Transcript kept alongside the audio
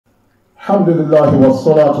Alhamdulillah wa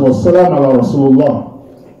salatu wa salam ala Rasulullah.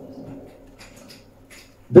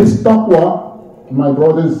 This taqwa, my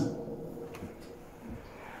brothers,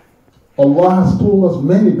 Allah has told us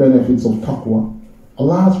many benefits of taqwa.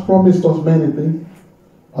 Allah has promised us many things.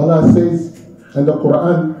 Allah says in the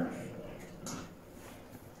Quran,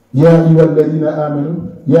 يا أيها الذين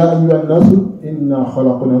آمنوا يا أيها الناس إنا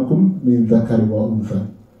خلقناكم من ذكر وأنثى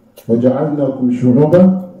وجعلناكم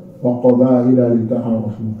شعوبا وقبائل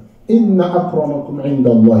لتعارفوا إن أكرمكم عند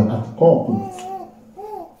الله أتقاكم.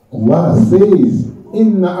 Allah says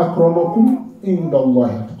إن أكرمكم عند الله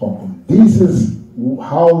أتقاكم. This is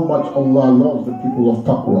how much Allah loves the people of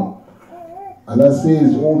Taqwa. Allah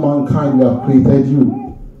says, "O mankind, we have created you,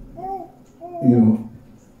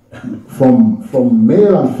 from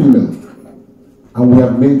male and female, and we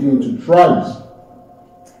have made you into tribes,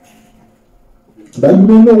 that you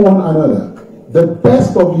may know one another. The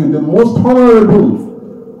best of you, the most honorable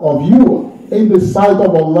of you in the sight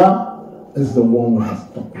of Allah is the one who has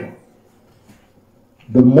taqwa.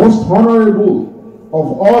 The most honorable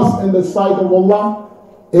of us in the sight of Allah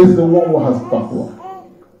is the one who has taqwa."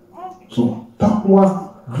 So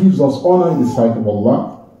taqwa gives us honor in the sight of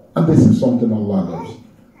Allah, and this is something Allah loves.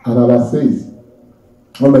 And Allah says,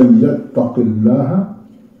 وَمَنْ يَتَّقِ اللَّهَ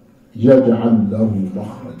يَجْعَلْ لَهُ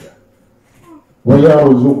مَخْرَجًا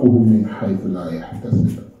وَيَرْزُقُهُ مِنْ حَيْثُ لَا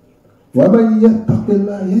يَحْتَسِبُ وَمَنْ يَتَّقِ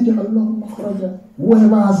اللَّهَ يَجْعَلْ لَهُ مَخْرَجًا.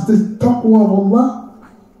 Whoever has this taqwa of Allah,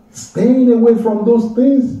 staying away from those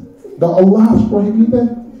things that Allah has prohibited,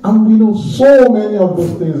 and we know so many of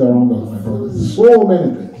those things around us, my brothers, so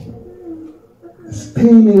many things.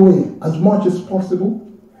 Staying away as much as possible.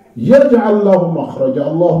 يَجْعَلْ لَهُ مَخْرَجًا.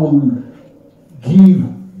 Allah will give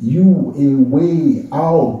you a way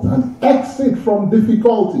out, an exit from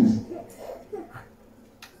difficulties.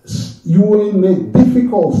 You were in a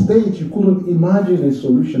difficult state, you couldn't imagine a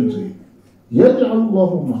solution to it. يَجْعَلْ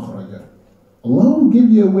لَهُ مَخْرَجًا. Allah will give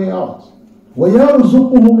you a way out.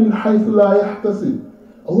 وَيَرْزُقُهُ مِنْ حَيْثُ لَا يَحْتَسِبُ.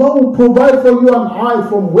 Allah will provide for you an eye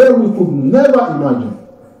from where we could never imagine.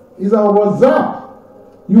 Is our Razzaq.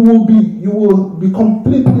 You will be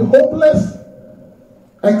completely hopeless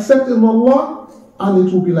except in Allah, and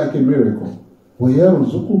it will be like a miracle.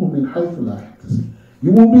 وَيَرْزُقُهُ مِنْ حَيْثُ لَا يَحْتَسِبُ.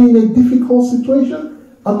 You will be in a difficult situation,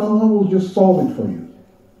 and Allah will just solve it for you.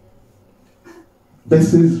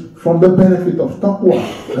 This is from the benefit of taqwa.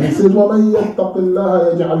 And He says, وَمَنْ يَتَّقِ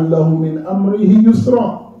اللَّهَ يَجْعَلْ لَهُ مِنْ أَمْرِهِ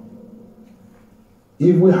يُسْرًا.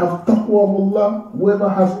 If we have taqwa of Allah, whoever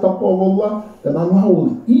has taqwa of Allah, then Allah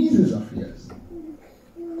will ease His affairs.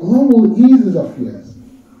 Allah will ease His affairs.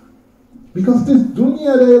 Because this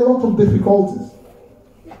dunya, there are a lot of difficulties.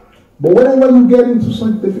 But whenever you get into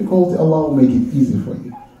such difficulty, Allah will make it easy for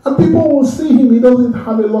you. And people will see him, he doesn't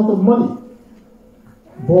have a lot of money.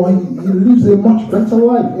 But he lives a much better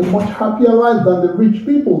life, a much happier life than the rich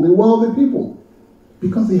people, the wealthy people.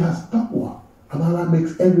 Because he has taqwa. And Allah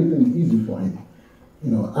makes everything easy for him.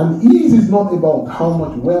 And ease is not about how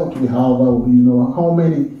much wealth we have, or, how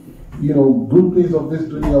many, good things of this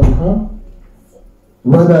dunya we have.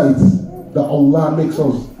 Rather, it's that Allah makes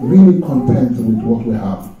us really content with what we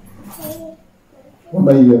have.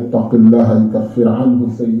 وَمَنْ يَتَّقِ اللَّهَ يُكَفِّرْ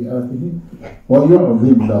عَنْهُ سَيِّئَاتِهِ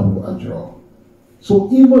وَيُعْظِمْ لَهُ أَجْرًا. So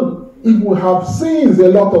even if we have sins, a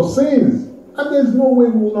lot of sins, and there's no way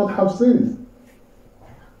we will not have sins.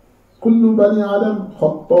 كُلُّ بَنِي آدَمْ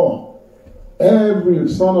خَطَّاءٌ. Every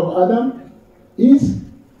son of Adam is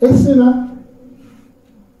a sinner.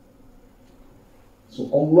 So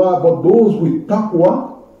Allah, but those with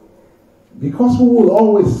taqwa, because we will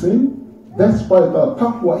always sin, despite our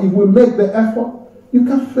taqwa, if we make the effort,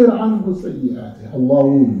 يُكَفِّرْ عَنْهُ سَيِّئَاتِهِ.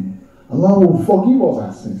 Allah will forgive us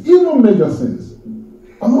our sins, even major sins.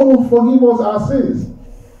 Allah will forgive us our sins.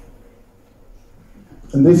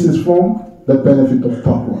 And this is from the benefit of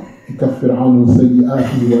taqwa. يُكَفِّرْ عَنْهُ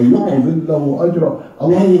سَيِّئَاتِهِ وَيُعْظِمْ لَهُ أَجْرًا.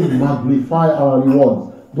 Allah will magnify our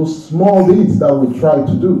rewards. Those small deeds that we try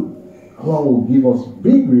to do, Allah will give us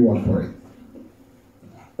big reward for it.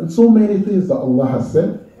 And so many things that Allah has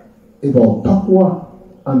said about taqwa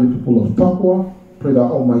and the people of taqwa. Pray that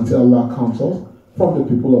Almighty Allah counts us from the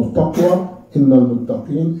people of taqwa. Innal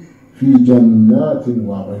muttaqin fi jannatin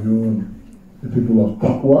wa uyun. The people of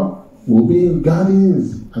taqwa will be in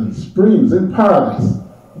gardens and springs in paradise.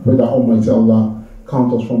 Pray that Almighty Allah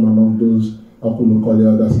count us from among those. أقول قولي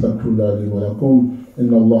هذا أستغفر الله لي ولكم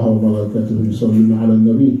إن الله وملائكته يصلون على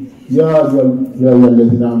النبي يا أيها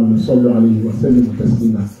الذين آمنوا صلوا عليه وسلموا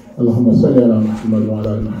تسليما اللهم صل على محمد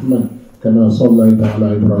وعلى آل محمد كما صليت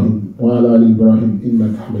على إبراهيم وعلى آل إبراهيم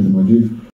إنك حميد مجيد